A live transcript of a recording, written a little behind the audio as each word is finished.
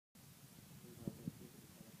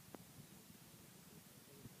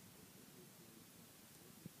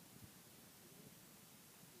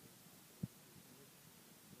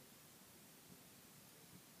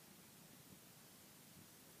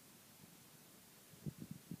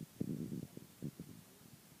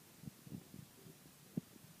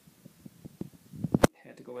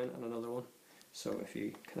in and another one. So if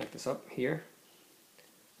you connect this up here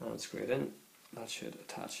and screw it in, that should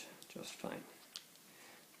attach just fine.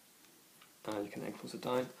 And you can then close it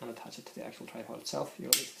down and attach it to the actual tripod itself. You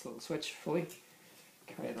release this little switch fully,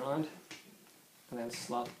 carry it around, and then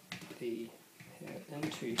slot the head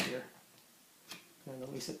into here, and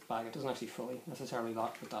release it back. It doesn't actually fully necessarily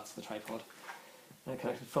lock, but that's the tripod. And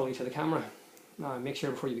connect it fully to the camera. Now make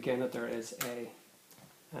sure before you begin that there is a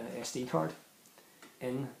SD card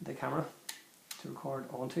in the camera to record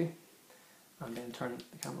onto, and then turn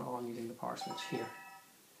the camera on using the power switch here.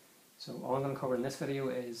 So all I'm going to cover in this video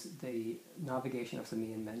is the navigation of the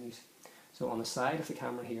main menus. So on the side of the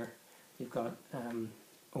camera here, you've got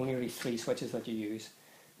only really 3 switches that you use,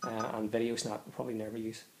 and Video Snap will probably never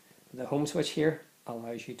use. The home switch here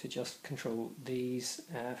allows you to just control these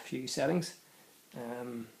few settings.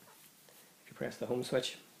 If you press the home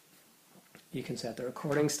switch, you can set the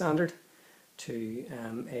recording standard to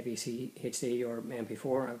AVC, HD or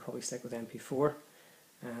MP4. I would probably stick with MP4.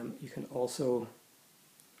 You can also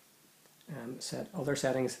set other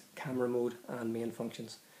settings, camera mode and main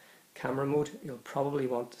functions. Camera mode you'll probably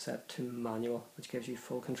want to set to manual, which gives you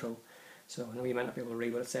full control. So I know you might not be able to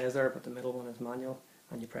read what it says there, but the middle one is manual,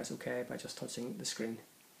 and you press OK by just touching the screen.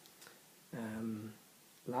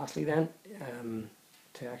 Lastly then,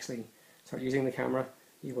 to actually start using the camera,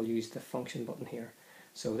 you will use the function button here.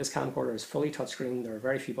 So this camcorder is fully touchscreen. There are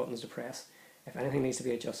very few buttons to press. If anything needs to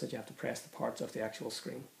be adjusted, you have to press the parts of the actual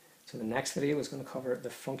screen. So the next video is going to cover the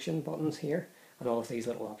function buttons here and all of these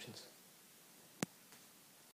little options.